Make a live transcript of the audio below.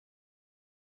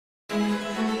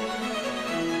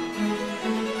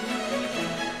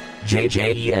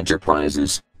JJE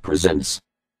Enterprises presents.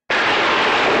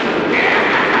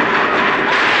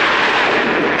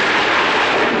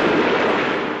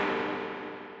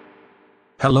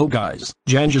 Hello guys,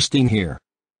 Justine here.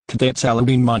 Today it's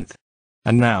Halloween month.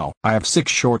 And now, I have 6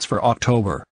 shorts for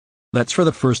October. Let's for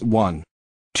the first one.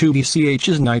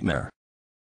 TootyCH's Nightmare.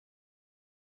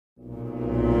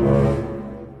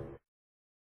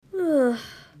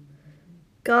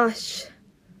 Gosh,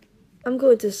 I'm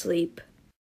going to sleep.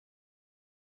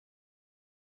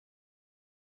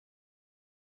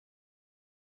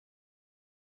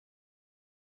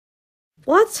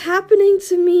 What's happening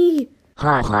to me?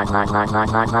 Ha ha ha ha ha ha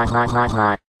ha ha ha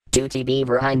ha. Tooty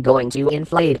Beaver, I'm going to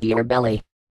inflate your belly.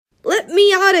 Let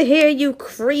me out of here, you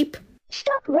creep!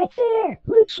 Stop right there,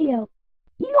 Lucio.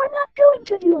 You are not going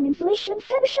to do an inflation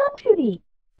fetish on Tooty.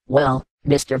 Well,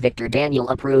 Mr. Victor Daniel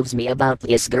approves me about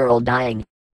this girl dying.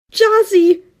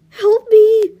 Jazzi, help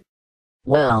me!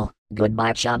 Well,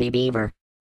 goodbye, Chubby Beaver.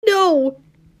 No!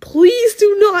 Please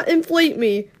do not inflate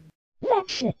me!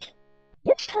 That's it.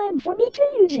 It's time for me to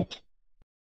use it.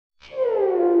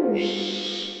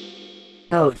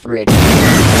 Oh, frig.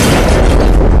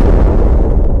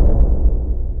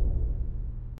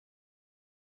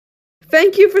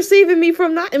 Thank you for saving me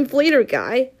from that inflator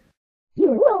guy.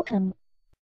 You're welcome.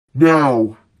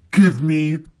 Now, give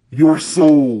me your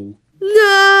soul.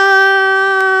 No!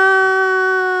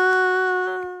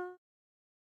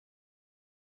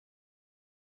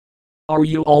 Are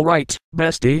you alright,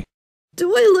 bestie?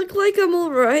 Do I look like I'm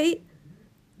alright?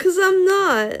 'Cause I'm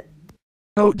not.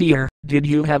 Oh dear, did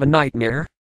you have a nightmare?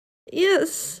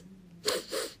 Yes.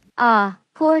 Ah,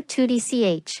 poor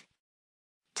TootyCH.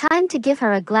 Time to give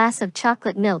her a glass of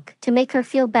chocolate milk to make her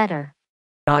feel better.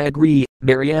 I agree,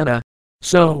 Mariana.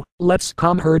 So, let's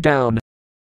calm her down.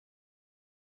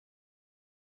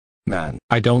 Man,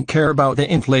 I don't care about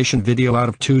the inflation video out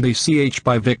of TootyCH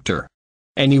by Victor.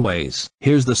 Anyways,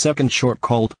 here's the second short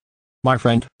called My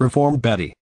Friend, Reformed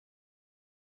Betty.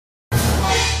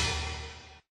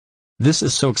 This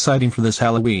is so exciting for this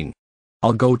Halloween.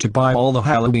 I'll go to buy all the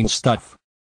Halloween stuff.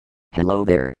 Hello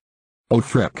there. Oh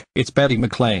frick, it's Betty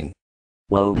McLain.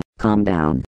 Whoa, calm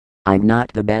down. I'm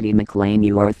not the Betty McLain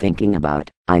you are thinking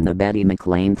about. I'm the Betty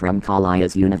McLain from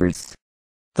Kolya's universe.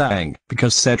 Dang,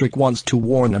 because Cedric wants to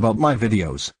warn about my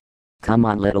videos. Come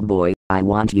on little boy, I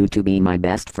want you to be my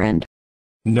best friend.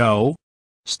 No.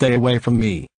 Stay away from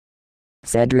me.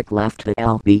 Cedric left the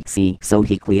LBC so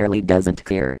he clearly doesn't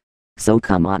care. So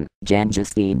come on,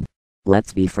 Justine.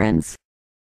 Let's be friends.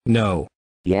 No.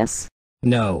 Yes?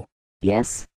 No.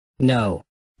 Yes? No.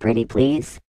 Pretty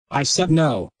please? I said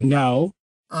no. No.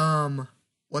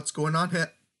 What's going on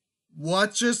here?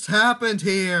 What just happened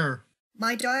here?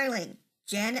 My darling,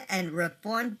 Jen and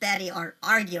Reformed Betty are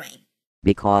arguing.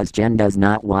 Because Jen does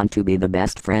not want to be the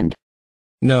best friend.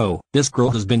 No, this girl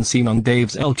has been seen on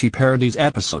Dave's LT Parodies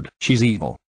episode. She's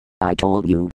evil. I told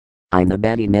you. I'm the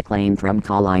Betty McLain from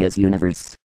Kolya's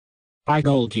universe. I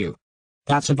told you.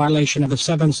 That's a violation of the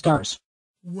 7 stars.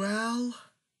 Well,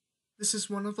 this is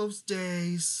one of those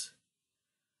days.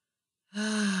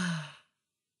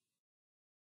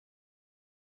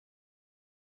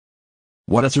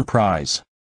 What a surprise.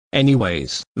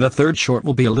 Anyways, the third short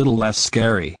will be a little less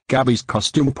scary. Gabby's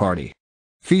costume party.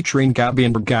 Featuring Gabby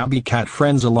and her Gabby cat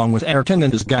friends along with Ayrton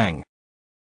and his gang.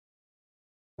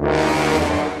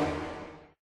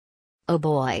 Oh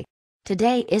boy.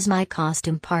 Today is my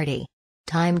costume party.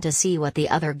 Time to see what the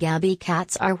other Gabby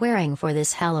cats are wearing for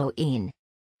this Halloween.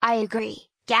 I agree,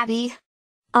 Gabby.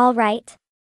 All right.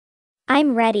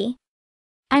 I'm ready.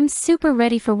 I'm super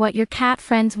ready for what your cat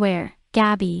friends wear,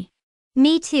 Gabby.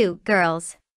 Me too,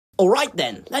 girls. Alright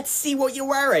then, let's see what you're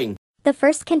wearing. The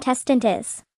first contestant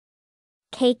is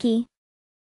Cakey.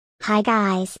 Hi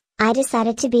guys, I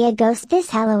decided to be a ghost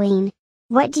this Halloween.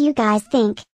 What do you guys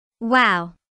think?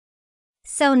 Wow.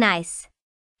 So nice.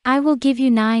 I will give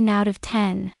you 9 out of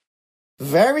 10.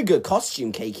 Very good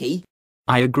costume, Cakey.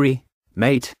 I agree,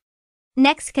 mate.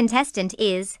 Next contestant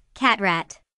is Cat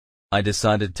Rat. I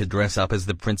decided to dress up as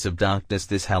the Prince of Darkness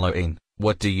this Halloween.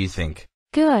 What do you think?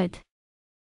 Good.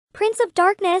 Prince of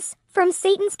Darkness from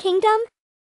Satan's Kingdom?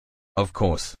 Of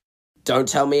course. Don't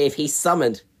tell me if he's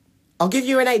summoned. I'll give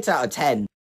you an 8 out of 10.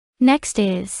 Next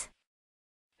is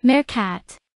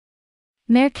Meerkat.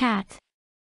 Meerkat.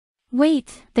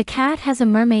 Wait, the cat has a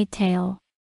mermaid tail.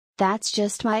 That's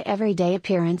just my everyday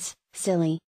appearance,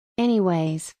 silly.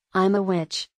 Anyways, I'm a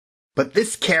witch. But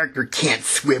this character can't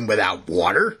swim without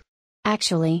water.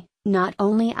 Actually, not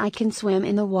only I can swim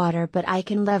in the water but I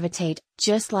can levitate,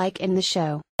 just like in the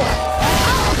show.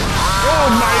 Oh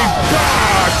my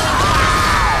god!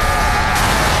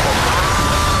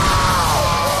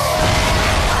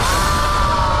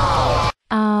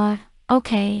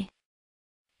 Okay.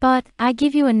 But I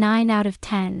give you a 9 out of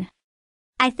 10.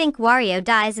 I think Wario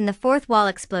dies in the fourth wall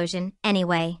explosion,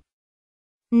 anyway.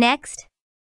 Next.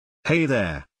 Hey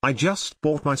there, I just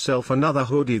bought myself another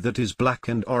hoodie that is black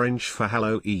and orange for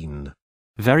Halloween.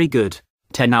 Very good.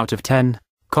 10 out of 10.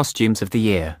 Costumes of the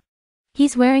year.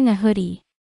 He's wearing a hoodie.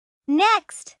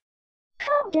 Next.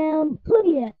 Calm down,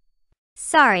 Lydia.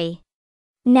 Sorry.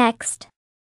 Next.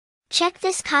 Check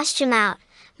this costume out.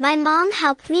 My mom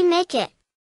helped me make it.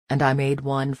 And I made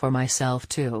one for myself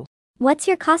too. What's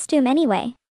your costume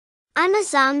anyway? I'm a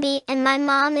zombie and my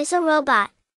mom is a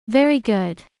robot. Very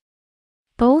good.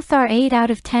 Both are 8 out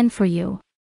of 10 for you.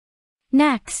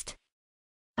 Next.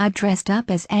 I dressed up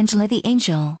as Angela the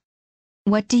Angel.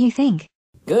 What do you think?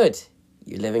 Good.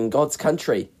 You live in God's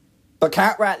country. But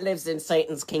Cat Rat lives in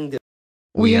Satan's kingdom.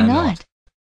 We are not.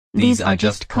 These are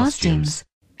just costumes.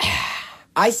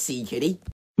 I see, Kitty.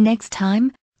 Next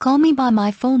time, call me by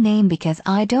my full name because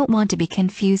I don't want to be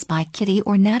confused by Kitty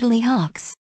or Natalie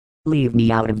Hawks. Leave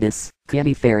me out of this,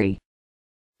 Kitty Fairy.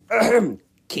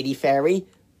 Kitty Fairy,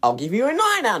 I'll give you a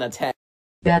 9 out of 10.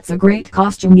 That's a great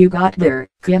costume you got there,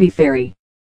 Kitty Fairy.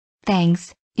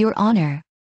 Thanks, Your Honor.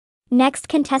 Next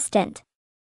contestant.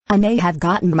 I may have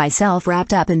gotten myself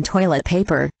wrapped up in toilet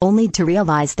paper, only to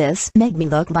realize this made me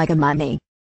look like a mummy.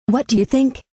 What do you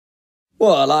think?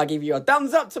 Well, I'll give you a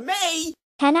thumbs up to me.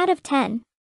 10 out of 10.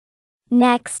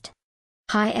 Next.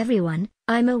 Hi everyone,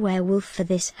 I'm a werewolf for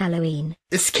this Halloween.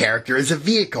 This character is a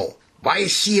vehicle. Why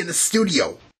is she in the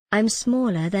studio? I'm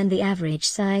smaller than the average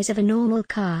size of a normal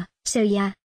car, so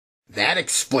yeah. That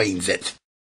explains it.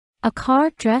 A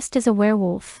car dressed as a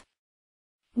werewolf.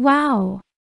 Wow.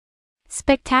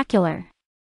 Spectacular.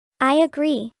 I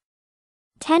agree.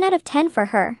 10 out of 10 for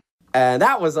her. And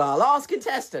that was our last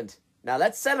contestant. Now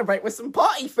let's celebrate with some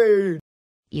party food.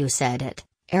 You said it,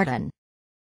 Erden.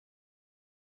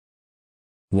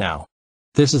 Now,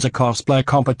 this is a cosplay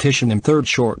competition in third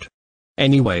short.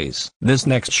 Anyways, this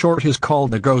next short is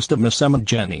called The Ghost of Miss Emma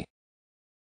Jenny.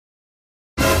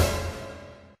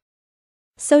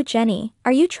 So Jenny,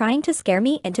 are you trying to scare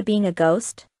me into being a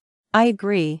ghost? I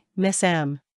agree, Miss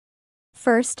M.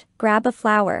 First, grab a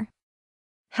flower.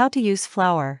 How to use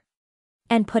flower.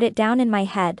 And put it down in my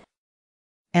head.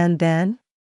 And then?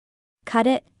 Cut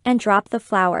it and drop the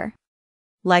flower.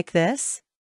 Like this?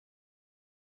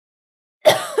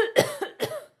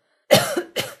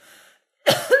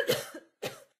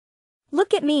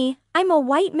 Look at me, I'm a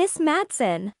white Miss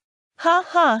Madsen. Ha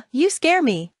ha, you scare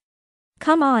me.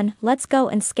 Come on, let's go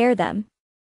and scare them.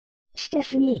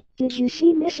 Stephanie, did you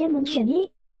see Miss Em and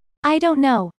Jenny? I don't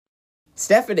know.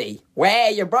 Stephanie, where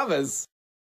are your brothers?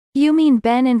 You mean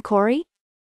Ben and Corey?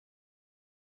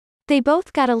 They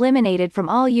both got eliminated from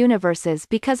all universes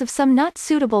because of some not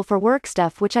suitable for work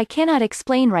stuff which I cannot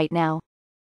explain right now.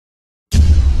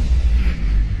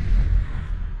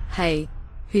 Hey,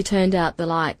 who turned out the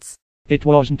lights? It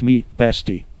wasn't me,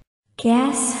 bestie.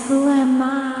 Guess who am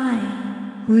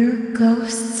I? We're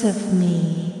ghosts of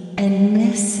me and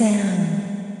Miss M.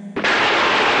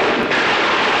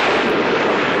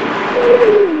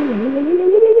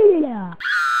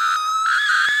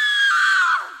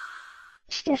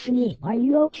 Stephanie, are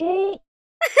you okay?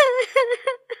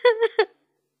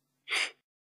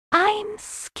 I'm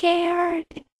scared.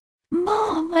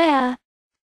 Mama.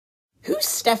 Who's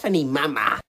Stephanie,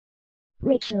 Mama?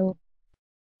 Rachel.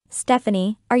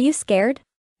 Stephanie, are you scared?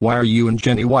 Why are you and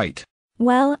Jenny white?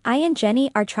 Well, I and Jenny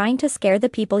are trying to scare the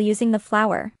people using the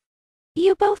flower.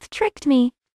 You both tricked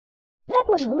me. That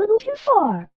was a little too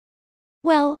far.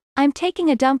 Well, I'm taking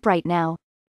a dump right now.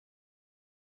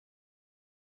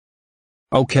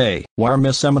 Okay, why are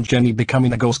Miss Em and Jenny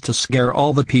becoming a ghost to scare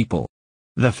all the people?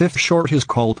 The fifth short is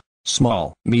called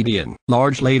Small, Medium,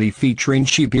 Large Lady featuring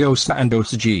Chibiusa and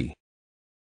Usagi.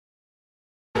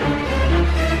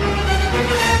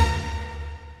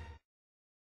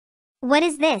 What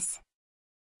is this?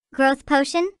 Growth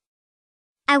potion?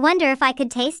 I wonder if I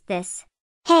could taste this.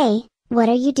 Hey, what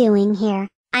are you doing here?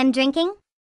 I'm drinking?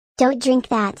 Don't drink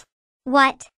that.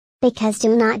 What? Because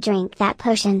do not drink that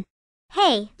potion.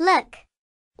 Hey, look.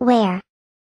 Where?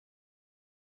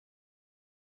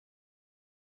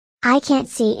 I can't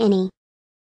see any.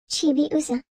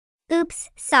 Chibiusa. Oops,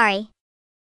 sorry.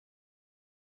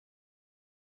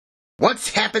 What's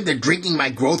happened to drinking my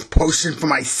growth potion for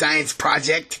my science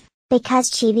project? Because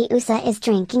Chibiusa is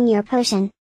drinking your potion.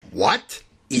 What?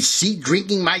 Is she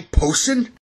drinking my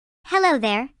potion? Hello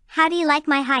there. How do you like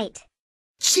my height?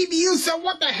 Chibiusa,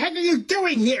 what the heck are you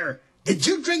doing here? Did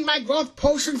you drink my growth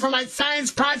potion for my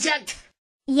science project?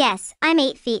 Yes, I'm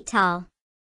 8 feet tall.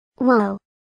 Whoa.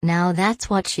 Now that's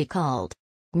what she called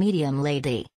medium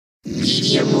lady.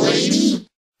 Medium lady?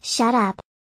 Shut up.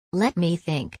 Let me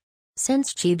think.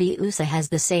 Since Chibiusa has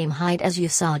the same height as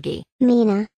Usagi.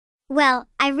 Mina. Well,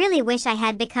 I really wish I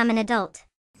had become an adult.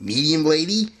 Medium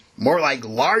lady? More like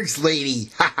large lady.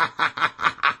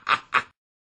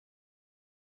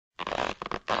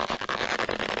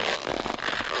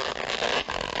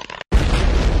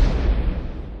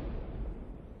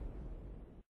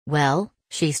 Well,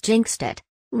 she's jinxed it.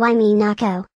 Why me,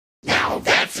 Nako? Now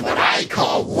that's what I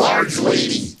call large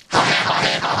lady.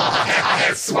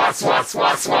 Swat, swat,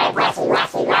 swat, swat, ruffle,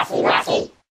 ruffle, ruffle,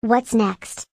 ruffle. What's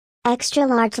next? Extra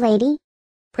large lady?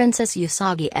 Princess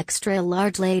Usagi extra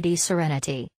large lady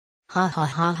serenity. Ha ha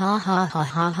ha ha ha ha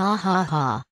ha ha ha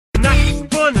ha.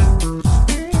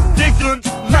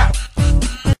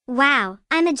 Wow,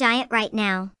 I'm a giant right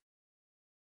now.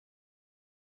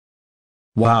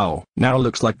 Wow, now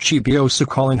looks like Chibiusa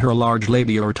calling her large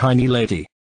lady or tiny lady.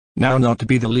 Now not to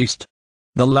be the least.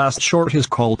 The last short is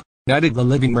called, Night of the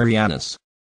Living Marianas.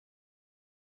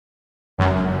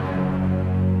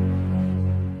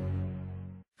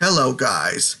 Hello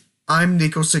guys, I'm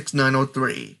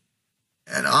Nico6903,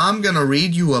 and I'm gonna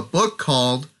read you a book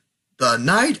called The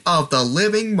Night of the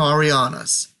Living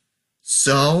Marianas.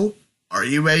 So, are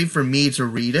you ready for me to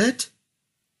read it?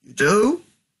 You do?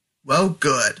 Well,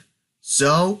 good.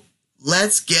 So,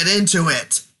 let's get into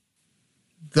it.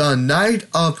 The Night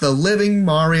of the Living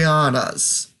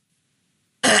Marianas.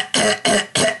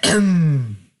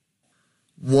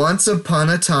 Once upon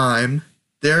a time,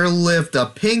 there lived a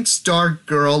pink-starred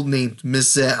girl named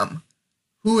Miss M,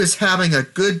 who is having a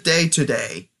good day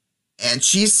today. And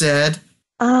she said,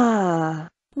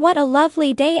 What a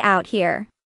lovely day out here.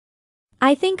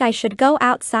 I think I should go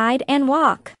outside and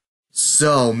walk.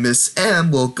 So Miss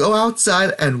M will go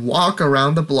outside and walk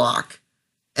around the block.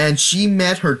 And she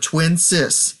met her twin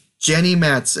sis, Jenny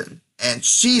Madsen, and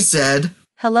she said,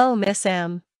 Hello, Miss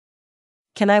M.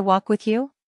 Can I walk with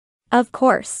you? Of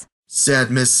course. Said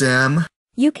Miss M.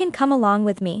 You can come along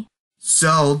with me.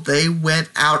 So they went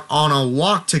out on a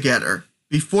walk together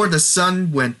before the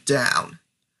sun went down.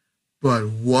 But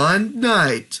one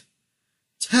night,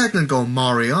 Technical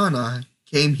Mariana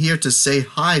came here to say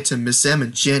hi to Miss M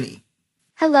and Jenny.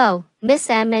 Hello, Miss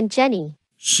M and Jenny.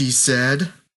 She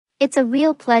said, It's a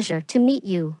real pleasure to meet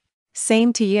you.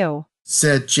 Same to you,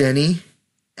 said Jenny.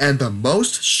 And the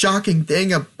most shocking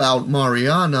thing about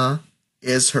Mariana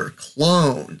is her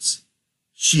clones.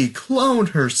 She cloned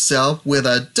herself with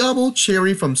a double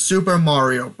cherry from Super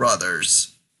Mario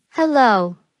Brothers.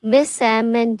 Hello, Miss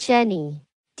M and Jenny.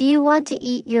 Do you want to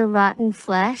eat your rotten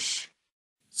flesh?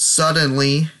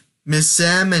 Suddenly, Miss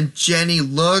M and Jenny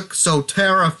look so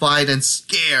terrified and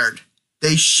scared.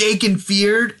 They shake in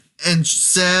fear and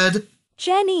said,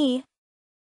 Jenny,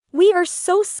 we are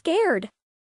so scared.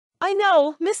 I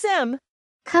know, Miss M.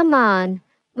 Come on,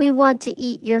 we want to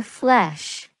eat your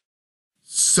flesh.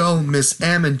 So Miss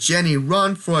M and Jenny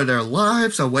run for their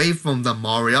lives away from the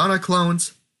Mariana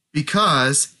clones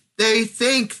because they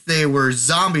think they were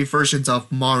zombie versions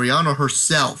of Mariana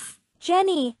herself.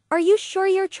 Jenny, are you sure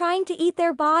you're trying to eat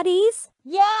their bodies?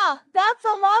 Yeah, that's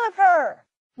a lot of her.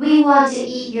 We want to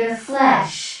eat your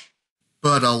flesh.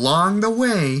 But along the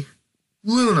way,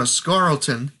 Luna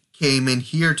Scarleton came in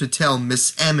here to tell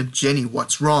Miss M and Jenny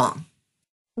what's wrong.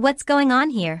 What's going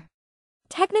on here?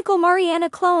 Technical Mariana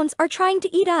clones are trying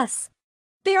to eat us.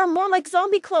 They are more like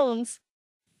zombie clones.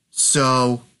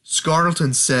 So,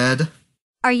 Scarleton said,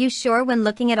 Are you sure when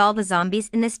looking at all the zombies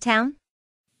in this town?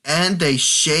 And they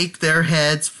shake their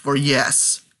heads for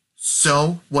yes.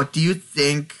 So, what do you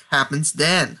think happens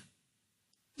then?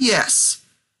 Yes,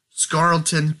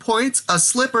 Scarleton points a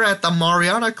slipper at the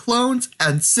Mariana clones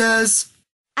and says,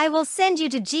 I will send you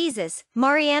to Jesus,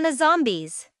 Mariana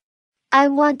zombies. I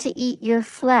want to eat your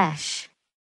flesh.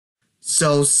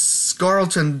 So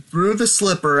Scarleton threw the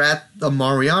slipper at the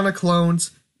Mariana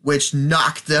clones, which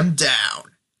knocked them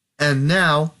down. And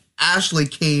now Ashley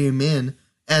came in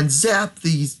and zapped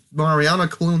these Mariana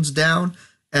clones down,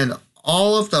 and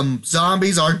all of the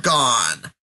zombies are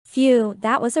gone. Phew,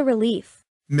 that was a relief.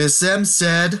 Miss M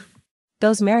said,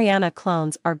 Those Mariana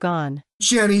clones are gone.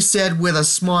 Jenny said with a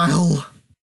smile,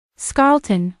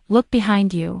 Scarleton, look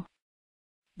behind you.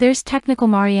 There's Technical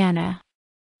Mariana.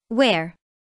 Where?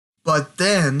 But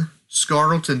then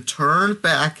Scarleton turned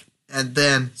back, and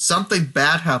then something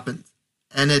bad happened,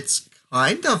 and it's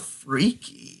kind of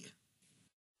freaky.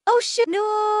 Oh shit,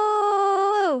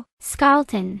 no!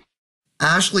 Scarleton.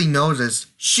 Ashley noticed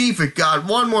she forgot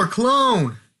one more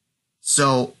clone.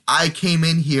 So I came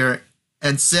in here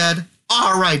and said,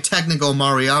 Alright, Technical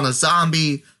Mariana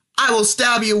zombie, I will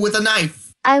stab you with a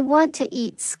knife. I want to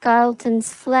eat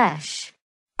Scarleton's flesh.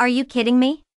 Are you kidding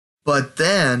me? But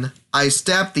then I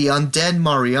stabbed the undead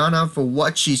Mariana for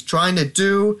what she's trying to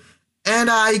do, and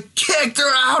I kicked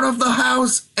her out of the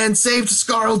house and saved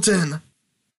Scarleton.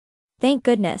 Thank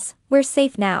goodness, we're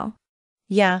safe now.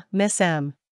 Yeah, Miss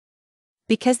M.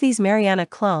 Because these Mariana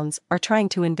clones are trying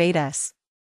to invade us.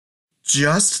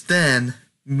 Just then,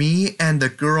 me and the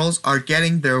girls are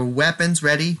getting their weapons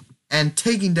ready and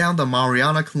taking down the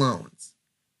Mariana clones.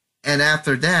 And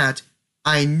after that,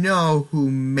 I know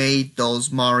who made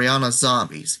those Mariana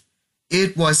zombies.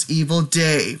 It was Evil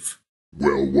Dave.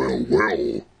 Well, well,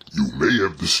 well. You may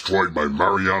have destroyed my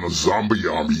Mariana zombie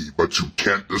army, but you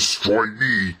can't destroy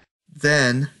me.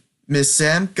 Then, Miss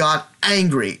Sam got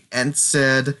angry and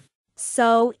said,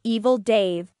 So, Evil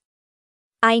Dave,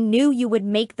 I knew you would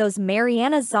make those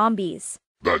Mariana zombies.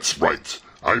 That's right.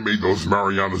 I made those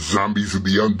Mariana zombies with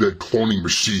the undead cloning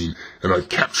machine, and I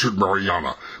captured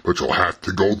Mariana, but you'll have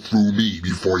to go through me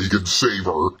before you can save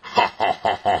her. Ha ha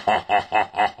ha ha ha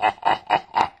ha ha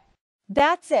ha.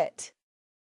 That's it.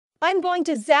 I'm going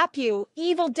to zap you,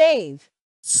 Evil Dave.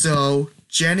 So,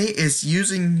 Jenny is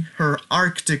using her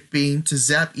Arctic beam to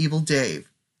zap Evil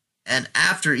Dave. And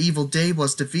after Evil Dave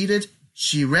was defeated,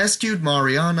 she rescued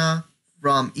Mariana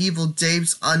from Evil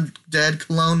Dave's undead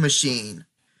clone machine.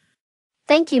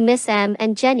 Thank you, Miss M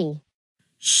and Jenny.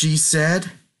 She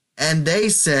said, and they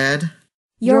said,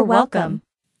 You're welcome.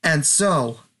 And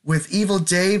so, with Evil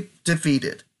Dave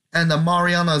defeated, and the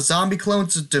Mariana zombie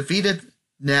clones defeated,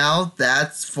 now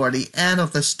that's for the end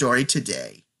of the story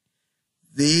today.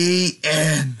 The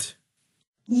end.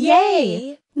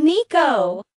 Yay!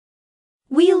 Nico!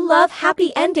 We love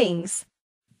happy endings.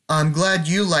 I'm glad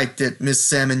you liked it, Miss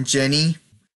Sam and Jenny.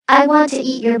 I want to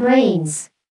eat your brains.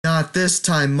 Not this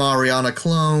time, Mariana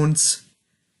clones.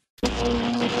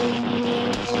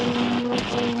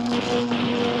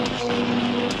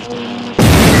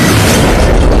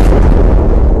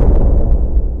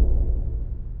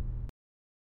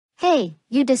 Hey,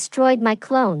 you destroyed my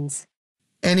clones.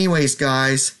 Anyways,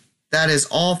 guys, that is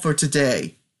all for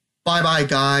today. Bye-bye,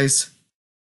 guys.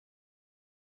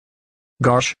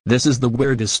 Gosh, this is the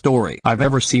weirdest story I've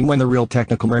ever seen when the real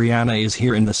technical Mariana is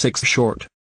here in the 6th short.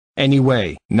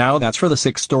 Anyway, now that's for the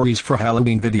 6 stories for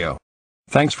Halloween video.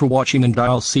 Thanks for watching and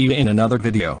I'll see you in another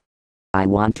video. I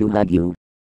want to hug you.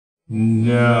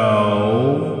 No.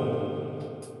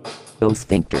 Oh,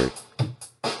 sphincter.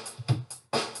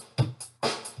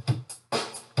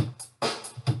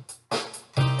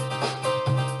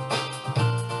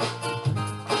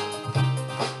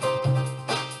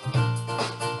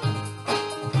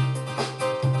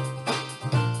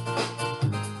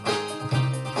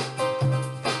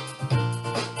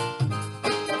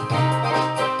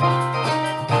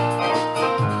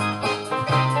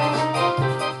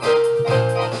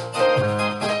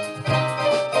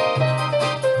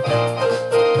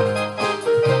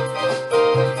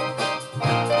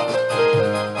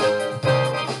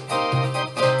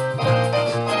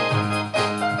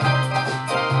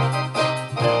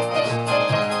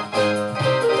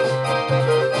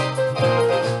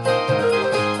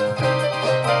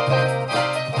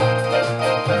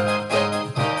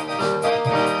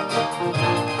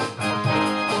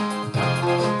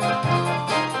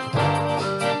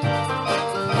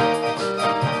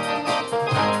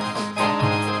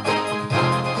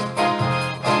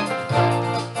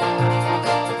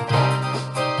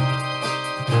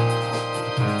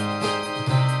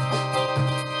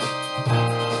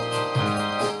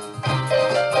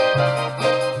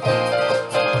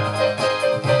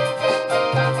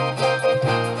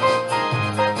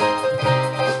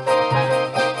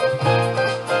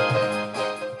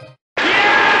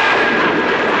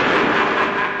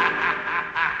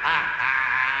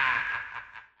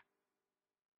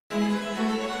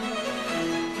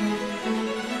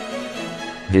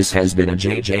 This has been a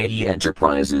JJE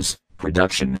Enterprises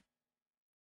production.